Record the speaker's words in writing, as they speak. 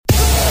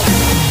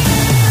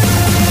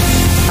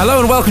Hello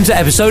and welcome to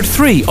episode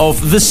 3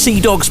 of the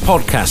Seadogs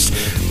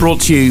podcast, brought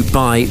to you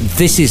by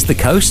This Is The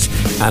Coast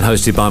and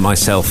hosted by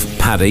myself,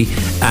 Paddy.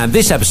 And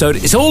this episode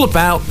is all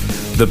about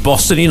the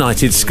Boston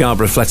United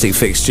Scarborough Athletic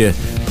fixture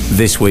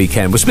this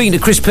weekend. We're speaking to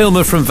Chris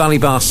Pilmer from Valley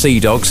Bar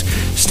Seadogs.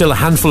 Still a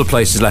handful of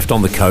places left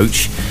on the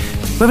coach.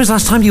 When was the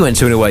last time you went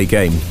to an away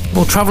game?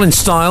 Well, travel in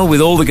style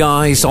with all the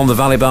guys on the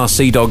Valley Bar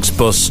Seadogs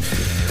bus.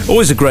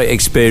 Always a great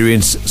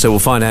experience, so we'll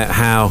find out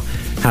how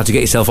to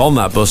get yourself on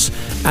that bus,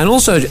 and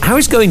also how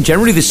it's going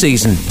generally this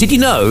season. Did you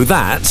know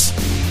that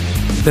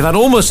they've had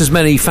almost as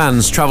many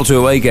fans travel to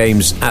away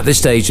games at this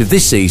stage of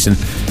this season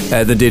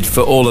than did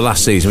for all of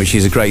last season, which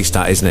is a great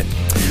stat, isn't it?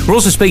 We're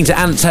also speaking to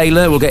Ant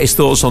Taylor. We'll get his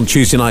thoughts on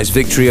Tuesday night's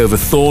victory over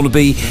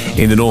Thornaby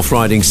in the North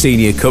Riding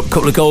Senior Cup.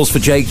 Couple of goals for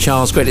Jake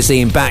Charles. Great to see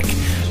him back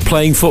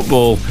playing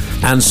football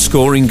and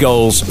scoring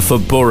goals for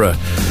Boro.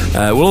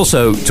 We'll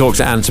also talk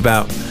to Ant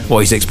about what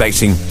he's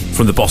expecting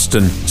from the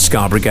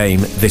Boston-Scarborough game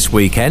this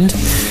weekend.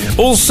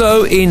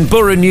 Also in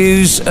Boro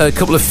news, a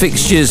couple of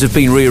fixtures have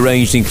been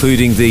rearranged,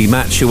 including the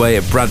match away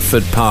at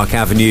Bradford Park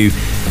Avenue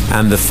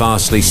and the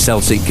Farsley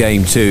Celtic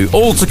game too.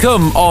 All to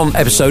come on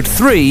episode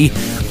 3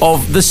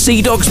 of the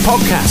Seadogs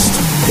podcast.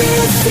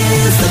 This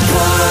is the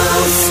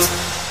Post.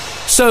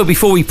 So,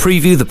 before we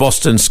preview the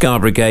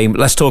Boston-Scarborough game,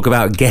 let's talk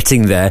about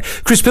getting there.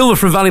 Chris Pilmer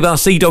from Valley Bar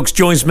Seadogs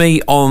joins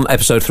me on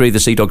episode 3 of the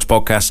Seadogs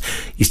podcast.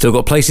 You still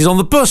got places on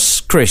the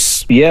bus,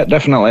 Chris? Yeah,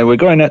 definitely. We're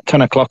going at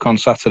 10 o'clock on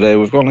Saturday.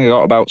 We've only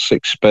got about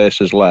 6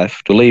 spaces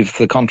left. We leave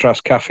the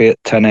Contrast Cafe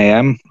at 10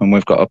 a.m. and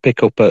we've got a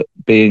pick-up at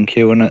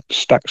B&Q and at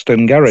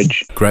Staxton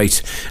Garage.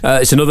 Great.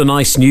 It's another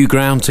nice new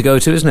ground to go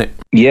to, isn't it?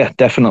 Yeah,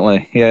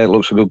 definitely. Yeah, it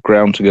looks a good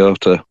ground to go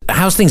to.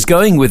 How's things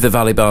going with the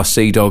Valley Bar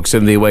Seadogs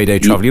and the away day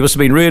travel? You must have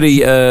been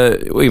really...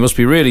 you must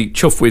be really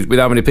chuffed with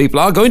how many people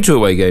are going to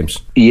away games.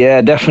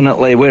 Yeah,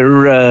 definitely.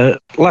 We're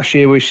last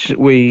year we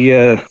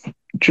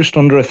just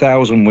under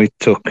 1,000 we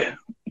took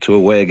to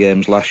away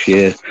games last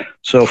year.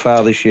 So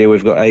far this year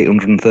we've got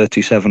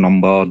 837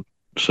 on board.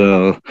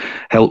 So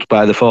helped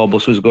by the 4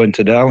 buses going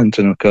to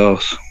Darlington, of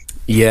course.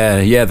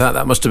 Yeah,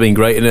 that must have been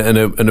great and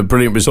a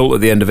brilliant result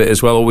at the end of it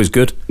as well. Always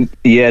good.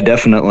 Yeah,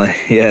 definitely.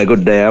 Yeah,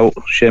 good day out.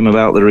 Shame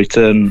about the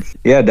return.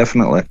 Yeah,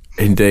 definitely.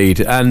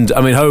 Indeed. And,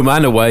 I mean, home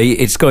and away,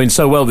 it's going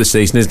so well this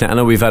season, isn't it? I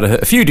know we've had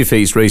a few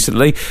defeats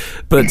recently,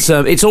 but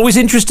it's always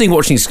interesting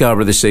watching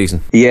Scarborough this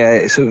season. Yeah,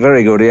 it's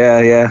very good,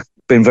 yeah.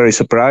 Been very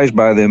surprised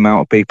by the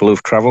amount of people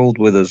who've travelled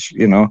with us,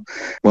 you know.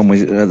 When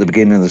we at the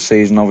beginning of the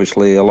season,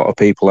 obviously a lot of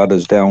people had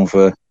us down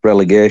for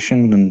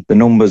relegation, and the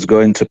numbers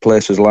going to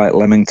places like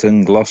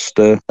Leamington,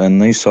 Gloucester and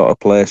these sort of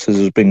places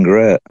has been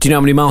great. Do you know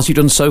how many miles you've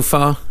done so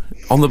far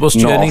on the bus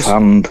journeys?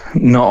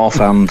 Not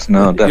offhand,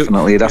 no,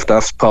 definitely. You'd have to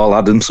ask Paul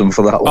Adamson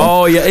for that one.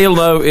 Oh yeah, he'll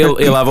know.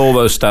 He'll have all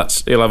those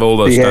stats. He'll have all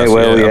those stats.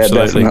 Yeah,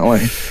 absolutely.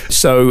 Definitely.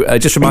 So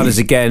just remind us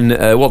again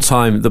what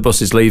time the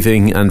bus is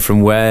leaving and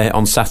from where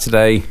on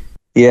Saturday.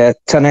 Yeah,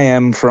 10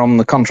 a.m. from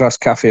the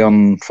Contrast Cafe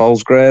on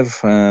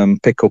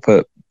Fallsgrave, pick up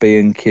at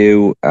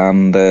B&Q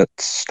and at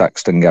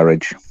Staxton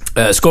Garage.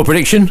 Score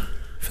prediction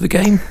for the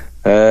game?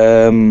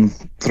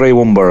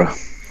 3-1 Boro.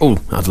 Oh,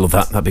 I'd love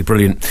that. That'd be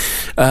brilliant.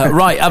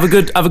 Right, have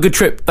a good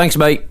trip. Thanks,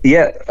 mate.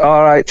 Yeah,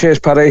 all right. Cheers,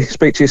 Paddy.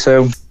 Speak to you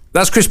soon.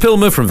 That's Chris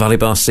Pilmer from Valley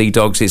Bar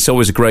Seadogs. It's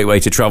always a great way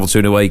to travel to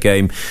an away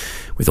game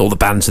with all the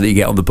banter that you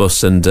get on the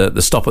bus, and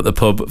the stop at the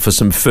pub for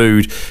some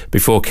food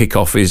before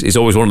kick-off is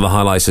always one of the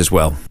highlights as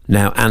well.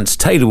 Now, Ant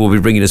Taylor will be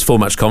bringing us full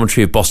match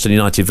commentary of Boston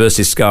United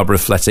versus Scarborough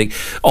Athletic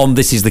on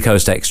This Is The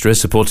Coast Extra,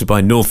 supported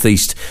by North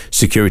East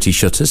Security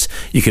Shutters.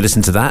 You can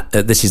listen to that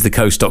at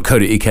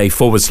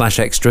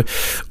thisisthecoast.co.uk/extra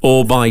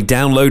or by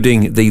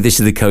downloading the This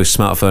Is The Coast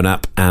smartphone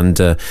app and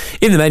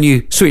in the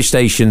menu, switch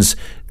stations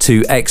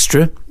to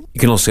Extra. You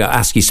can also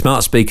ask your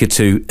smart speaker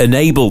to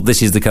enable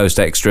This Is The Coast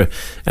Extra,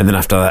 and then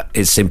after that,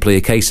 it's simply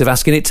a case of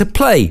asking it to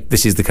play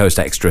This Is The Coast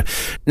Extra.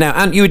 Now,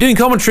 Ant, you were doing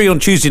commentary on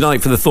Tuesday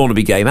night for the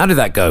Thornaby game. How did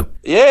that go?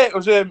 Yeah, it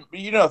was,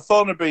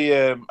 Thornaby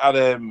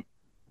had,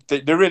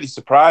 they really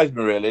surprised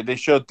me, really. They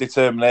showed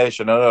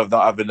determination. I know of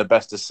not having the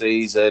best of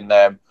season.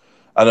 I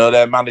know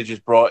their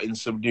managers brought in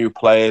some new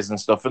players and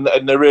stuff, and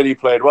they really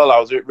played well. I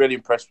was really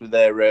impressed with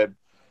their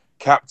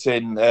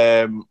captain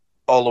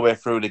all the way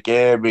through the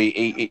game.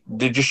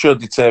 They just showed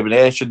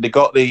determination. They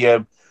got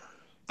their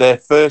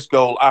first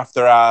goal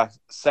after our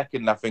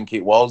second, I think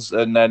it was,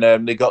 and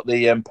then they got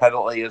the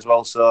penalty as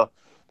well. So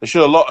they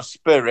showed a lot of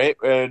spirit,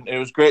 and it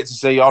was great to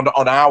see on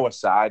our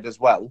side as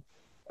well.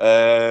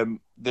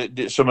 Some of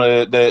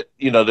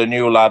the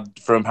new lad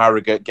from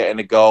Harrogate getting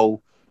a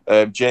goal,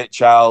 Jake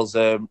Charles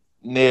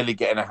nearly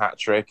getting a hat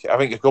trick. I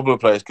think a couple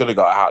of players could have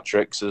got hat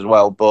tricks as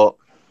well, but.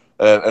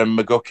 And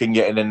McGuckin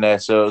getting in there.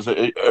 So it was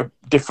a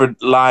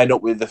different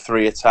lineup with the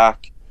 3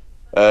 attack.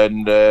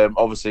 And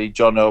obviously,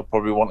 Jono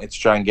probably wanted to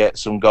try and get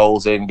some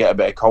goals in, get a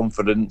bit of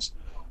confidence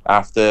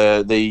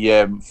after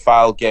the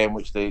Fyle game,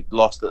 which they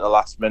lost at the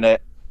last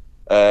minute.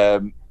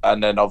 And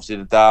then obviously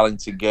the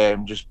Darlington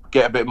game, just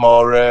get a bit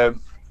more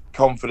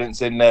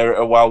confidence in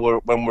there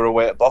when we're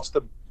away at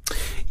Boston.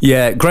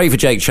 Yeah, great for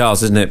Jake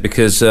Charles, isn't it?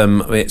 Because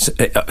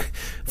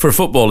for a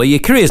footballer, your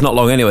career's not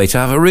long anyway. To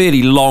have a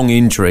really long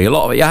injury,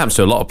 it happens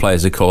to a lot of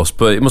players, of course,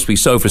 but it must be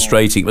so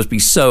frustrating. It must be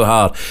so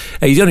hard.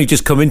 He's only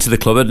just come into the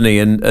club, hasn't he?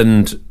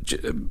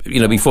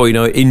 And before you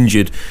know it,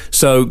 injured.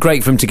 So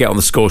great for him to get on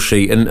the score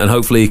sheet, and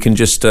hopefully he can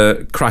just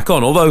crack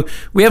on. Although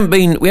we haven't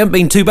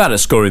been too bad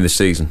at scoring this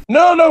season.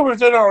 No, we've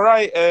done all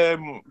right.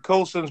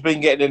 Coulson's been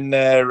getting in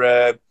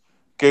there.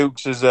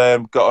 Gooks has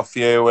got a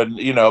few, and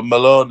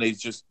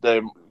Maloney's just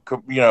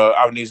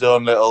having his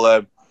own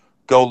little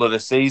goal of the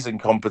season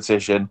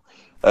competition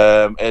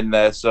in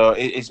there. So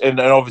and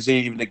obviously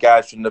even the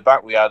guys from the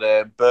back, we had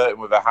Burton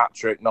with a hat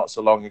trick not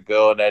so long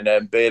ago, and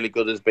then Bailey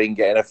Good has been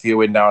getting a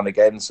few in now and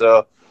again.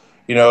 So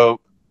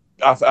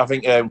I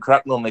think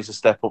Cracknell needs to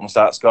step up and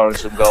start scoring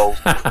some goals.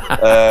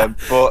 But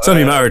it's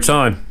only a matter of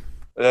time.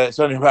 It's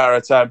only a matter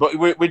of time. But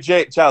with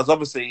Jake Charles,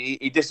 obviously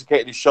he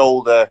dislocated his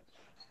shoulder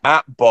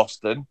at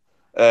Boston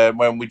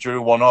when we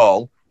drew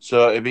 1-1.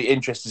 So it'd be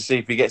interesting to see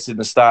if he gets in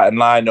the starting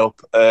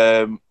lineup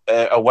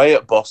away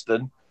at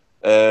Boston.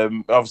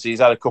 Obviously,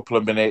 he's had a couple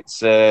of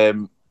minutes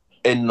in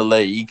the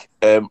league,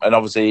 and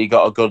obviously he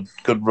got a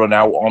good run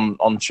out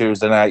on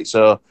Tuesday night.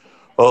 So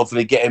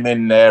hopefully get him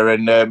in there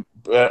and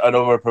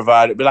another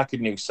provider. It'd be like a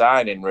new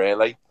signing,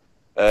 really.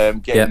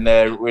 Getting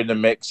there in the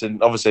mix,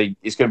 and obviously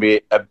it's going to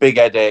be a big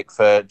headache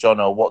for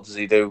Jono. What does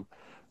he do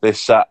this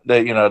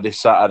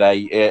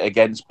Saturday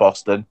against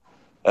Boston?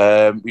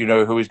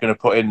 Who he's going to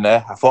put in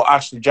there. I thought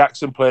Ashley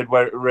Jackson played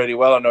really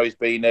well. I know he's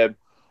been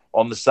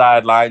on the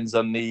sidelines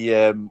on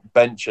the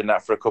bench and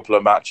that for a couple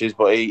of matches,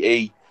 but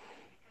he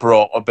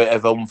brought a bit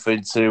of oomph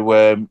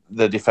into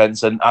the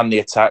defence and the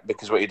attack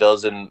because what he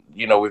does. And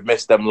we've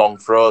missed them long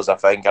throws. I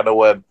think I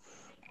know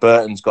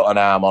Burton's got an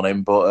arm on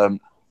him, but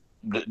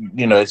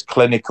it's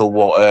clinical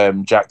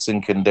what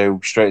Jackson can do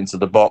straight into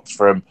the box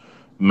from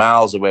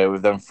miles away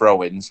with them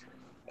throw-ins.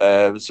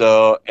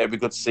 So it'd be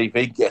good to see if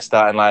he can get a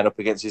starting line up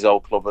against his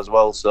old club as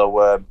well.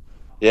 So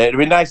it'd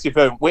be nice if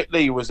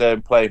Whitley was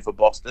playing for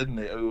Boston.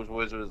 It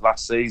was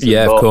last season.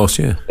 Yeah, of course.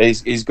 Yeah,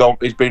 he's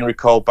been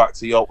recalled back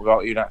to York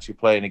without even actually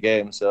playing a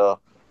game. So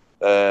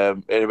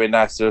it'd be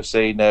nice to have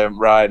seen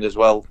Ryan as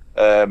well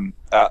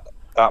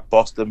at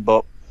Boston.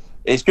 But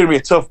it's going to be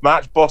a tough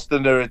match.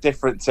 Boston are a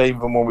different team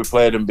from when we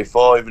played them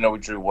before, even though we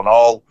drew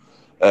 1-1.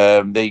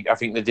 I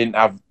think they didn't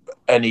have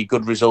any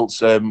good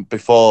results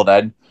before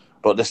then.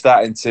 But they're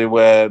starting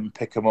to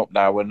pick them up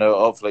now, and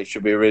hopefully it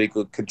should be a really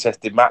good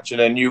contested match and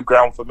a new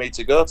ground for me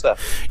to go to.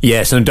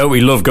 Yes, and don't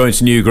we love going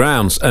to new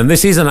grounds? And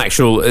this is an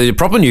actual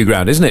proper new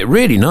ground, isn't it?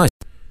 Really nice.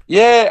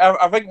 Yeah,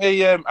 I think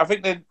they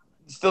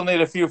still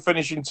need a few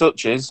finishing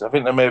touches. I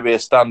think there may be a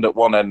stand at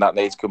one end that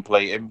needs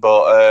completing,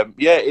 but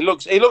it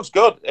looks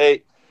good.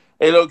 It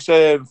looks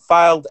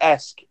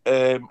Fylde-esque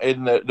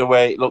in the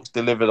way it looks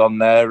delivered on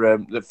there.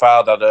 The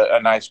Fylde had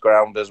a nice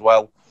ground as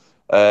well.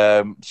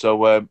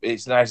 So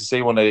it's nice to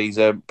see one of these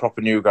proper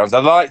new grounds.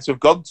 I'd like to have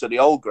gone to the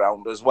old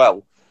ground as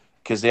well,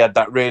 because they had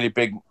that really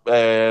big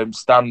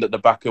stand at the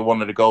back of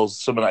one of the goals,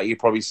 something like you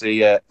probably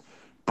see at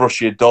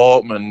Borussia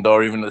Dortmund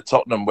or even the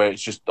Tottenham, where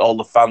it's just all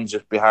the fans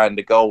just behind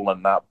the goal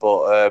and that.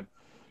 But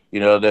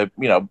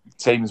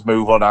teams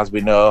move on, as we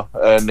know,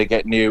 and they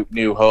get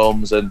new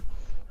homes, and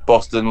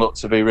Boston look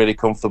to be really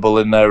comfortable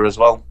in there as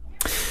well.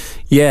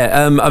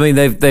 Yeah,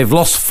 they've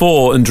lost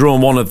 4 and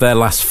drawn 1 of their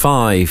last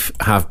 5,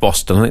 have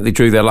Boston. I think they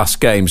drew their last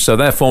game, so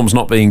their form's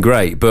not being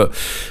great. But,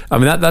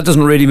 that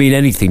doesn't really mean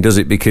anything, does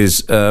it?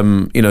 Because,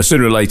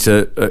 sooner or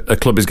later, a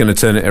club is going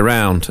to turn it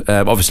around.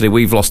 Obviously,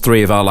 we've lost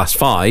 3 of our last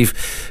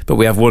 5, but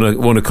we have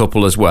won a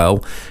couple as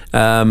well.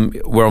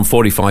 We're on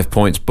 45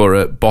 points,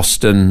 Boro.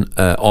 Boston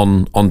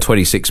on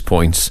 26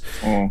 points.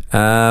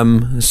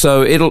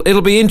 So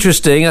it'll be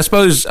interesting. I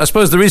suppose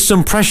there is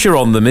some pressure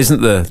on them,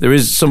 isn't there? There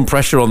is some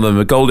pressure on them.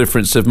 A goal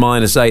difference of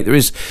 -8. There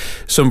is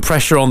some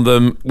pressure on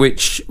them,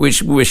 which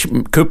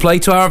could play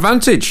to our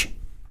advantage.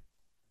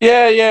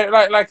 Yeah.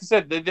 Like I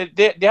said,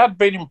 they had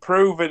been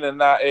improving in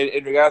that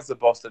in regards to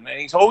Boston,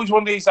 and it's always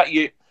one of these that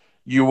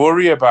you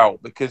worry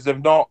about because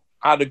they've not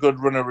had a good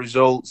run of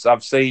results.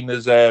 I've seen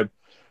us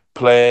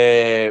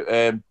play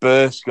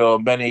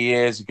Bursko many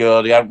years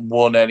ago. They hadn't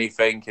won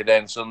anything, and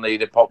then suddenly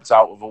they popped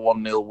out with a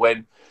 1-0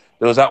 win.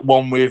 There was that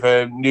one with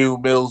New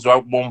Mills who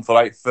hadn't won for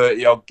like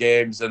 30 odd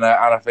games, and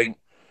I think.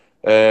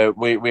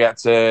 We had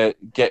to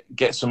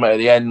get some at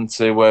the end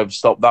to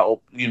stop that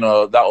up,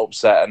 that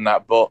upset and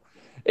that. But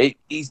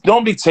it's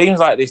normally teams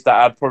like this that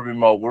I'd probably be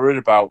more worried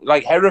about.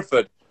 Like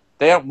Hereford,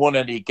 they haven't won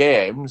any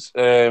games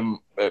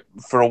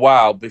for a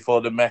while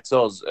before they met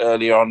us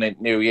earlier on in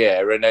New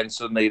Year, and then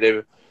suddenly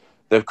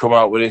they've come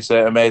out with this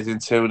amazing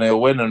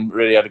 2-0 win and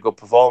really had a good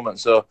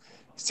performance. So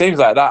it's teams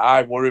like that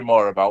I worry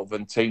more about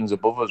than teams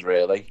above us,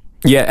 really.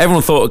 Yeah,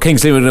 everyone thought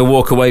Kingsley were going to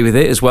walk away with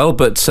it as well,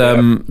 but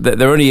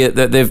they're only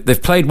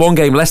they've played 1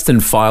 game less than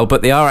Fylde,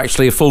 but they are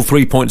actually a full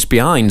 3 points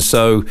behind.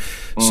 So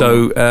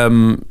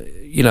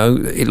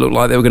it looked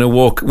like they were going to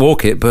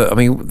walk it. But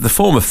the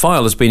form of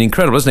Fylde has been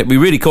incredible, hasn't it? We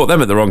really caught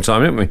them at the wrong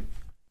time, didn't we?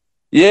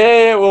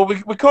 Yeah. Well,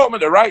 we caught them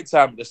at the right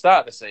time at the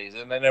start of the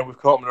season, and then we've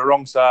caught them at the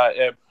wrong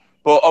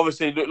But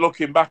obviously,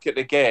 looking back at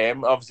the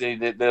game,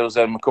 obviously there was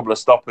a couple of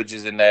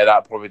stoppages in there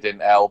that probably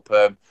didn't help.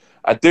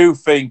 I do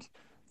think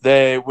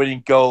the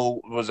winning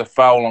goal was a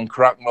foul on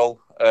Cracknell.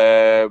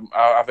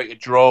 I think a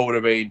draw would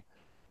have been,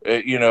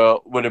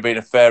 would have been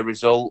a fair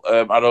result.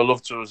 I'd have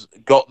loved to have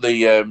got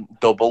the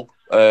double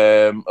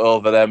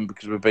over them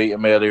because we beat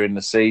them earlier in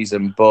the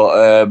season.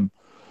 But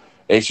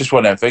it's just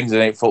one of them things,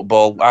 isn't it,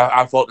 football?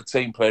 I thought the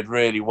team played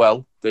really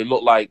well. They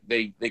looked like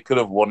they could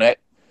have won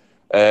it.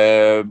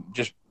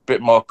 Just bit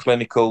more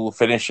clinical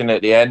finishing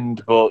at the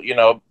end, but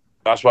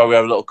that's why we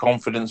have a little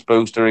confidence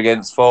booster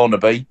against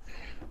Thornaby.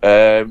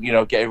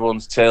 Get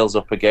everyone's tails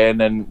up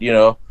again, and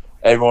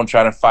everyone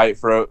trying to fight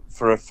for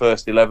a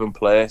first 11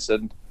 place,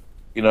 and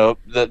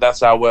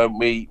that's how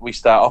we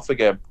start off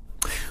again.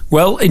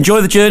 Well,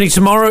 enjoy the journey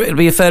tomorrow. It'll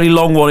be a fairly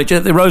long one.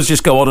 The roads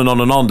just go on and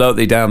on, don't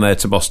they, down there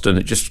to Boston?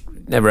 It just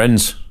never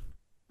ends.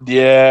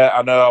 Yeah,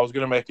 I know. I was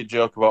going to make a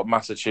joke about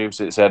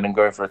Massachusetts and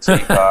going for a tea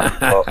party,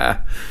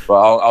 but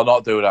I'll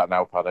not do that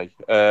now, Paddy.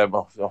 I've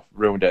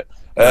ruined it.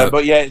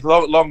 But yeah, it's a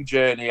long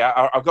journey.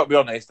 I've got to be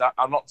honest,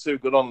 I'm not too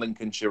good on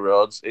Lincolnshire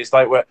roads. It's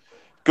like we're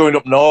going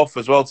up north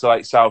as well to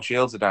like South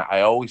Shields and that.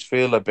 I always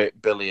feel a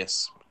bit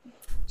bilious.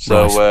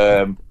 So,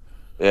 nice.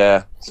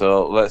 Yeah,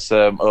 so let's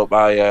hope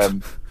I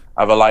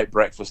have a light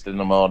breakfast in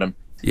the morning.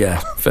 Yeah,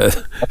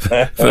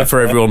 for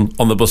everyone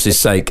on the bus's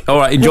sake. All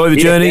right, enjoy the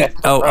journey. Yeah.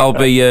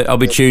 I'll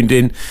be tuned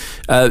in.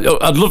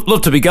 I'd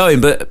love to be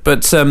going, but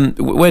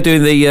we're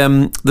doing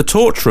the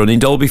torch run in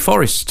Dalby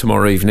Forest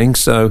tomorrow evening.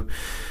 So,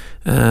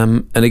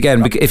 and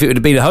again, if it would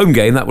have been a home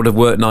game, that would have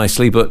worked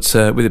nicely. But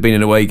with it being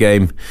an away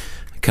game,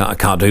 I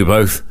can't do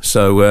both.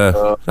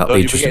 So that'll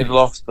be interesting. Don't be getting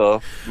lost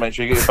though. Make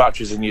sure you get your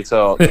batteries in your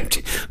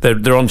torch.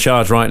 They're on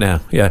charge right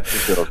now. Yeah.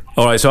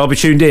 All right, so I'll be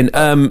tuned in.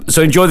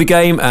 So enjoy the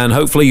game, and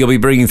hopefully you'll be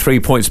bringing 3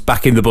 points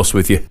back in the bus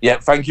with you. Yeah,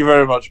 thank you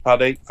very much,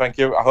 Paddy. Thank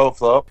you. I hope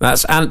so.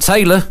 That's Ant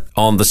Taylor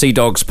on the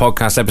Seadogs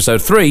podcast,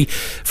 episode 3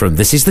 from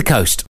This Is the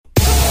Coast.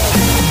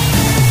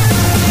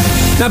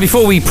 Now,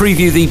 before we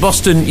preview the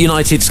Boston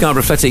United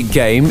Scarborough Athletic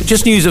game,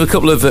 just news of a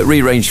couple of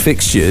rearranged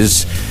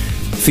fixtures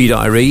for your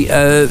diary.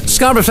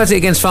 Scarborough Athletic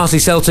against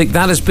Farsley Celtic,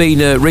 that has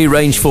been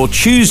rearranged for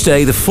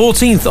Tuesday, the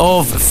 14th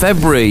of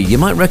February. You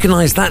might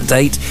recognise that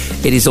date.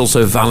 It is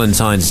also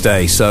Valentine's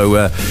Day,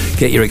 so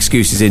get your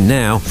excuses in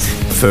now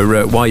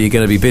for why you're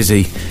going to be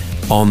busy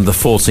on the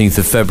 14th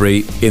of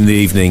February in the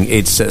evening.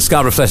 It's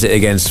Scarborough Athletic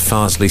against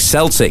Farsley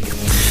Celtic.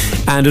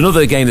 And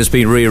another game that's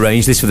been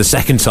rearranged, this for the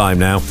second time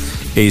now,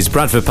 is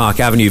Bradford Park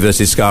Avenue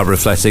versus Scarborough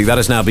Athletic. That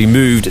has now been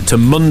moved to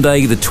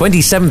Monday, the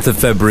 27th of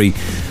February,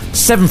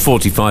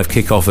 7:45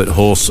 kick-off at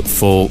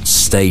Horsefall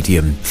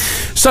Stadium.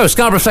 So,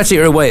 Scarborough Athletic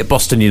are away at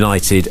Boston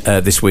United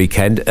this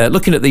weekend.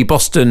 Looking at the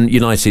Boston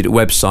United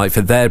website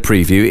for their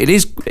preview, it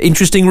is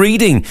interesting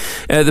reading.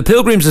 The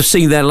Pilgrims have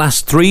seen their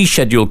last 3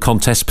 scheduled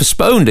contests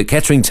postponed at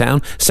Kettering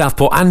Town,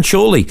 Southport and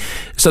Chorley.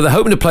 So they're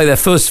hoping to play their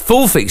first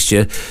full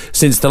fixture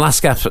since the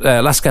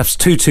Lascaff's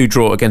 2-2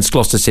 draw against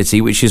Gloucester City,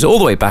 which is all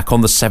the way back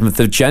on the 7th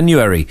of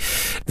January.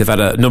 They've had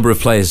a number of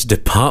players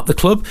depart the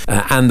club,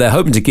 and they're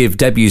hoping to give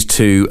debuts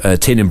to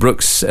Tin and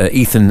Brooks,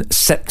 Ethan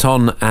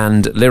Septon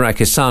and Lirak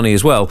Isani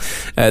as well.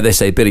 They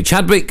say Billy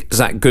Chadwick,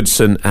 Zach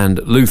Goodson and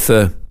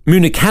Luther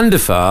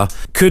Munikandafar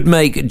could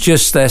make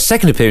just their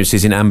second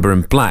appearances in amber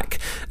and black.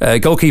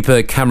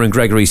 Goalkeeper Cameron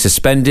Gregory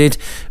suspended,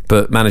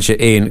 but manager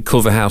Ian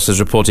Culverhouse has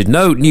reported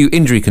no new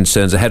injury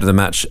concerns ahead of the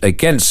match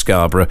against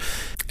Scarborough.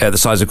 The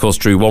sides, of course,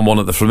 drew 1-1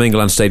 at the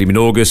Flamingoland Stadium in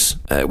August,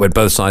 when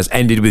both sides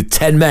ended with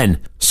 10 men.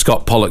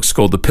 Scott Pollock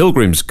scored the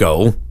Pilgrims'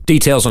 goal.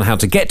 Details on how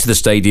to get to the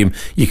stadium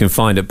you can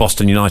find at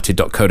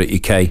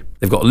bostonunited.co.uk.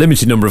 They've got a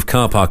limited number of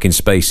car parking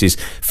spaces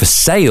for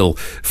sale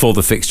for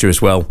the fixture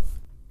as well.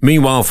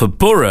 Meanwhile, for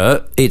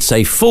Boro, it's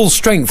a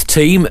full-strength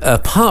team,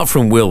 apart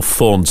from Will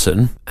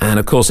Thornton. And,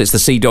 of course, it's the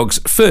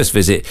Seadogs' first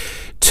visit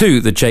to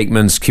the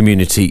Jakemans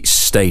Community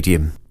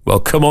Stadium. Well,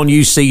 come on,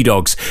 you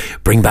Seadogs.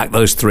 Bring back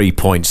those 3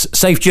 points.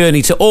 Safe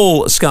journey to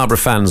all Scarborough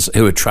fans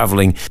who are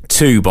travelling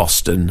to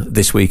Boston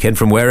this weekend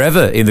from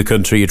wherever in the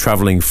country you're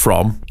travelling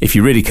from. If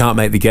you really can't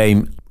make the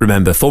game,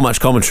 remember, full match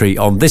commentary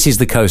on This Is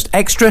the Coast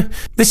Extra.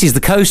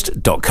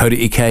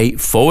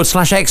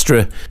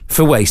 thisisthecoast.co.uk/extra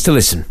for ways to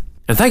listen.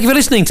 And thank you for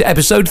listening to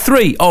episode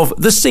 3 of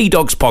the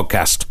Seadogs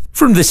podcast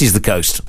from This Is the Coast.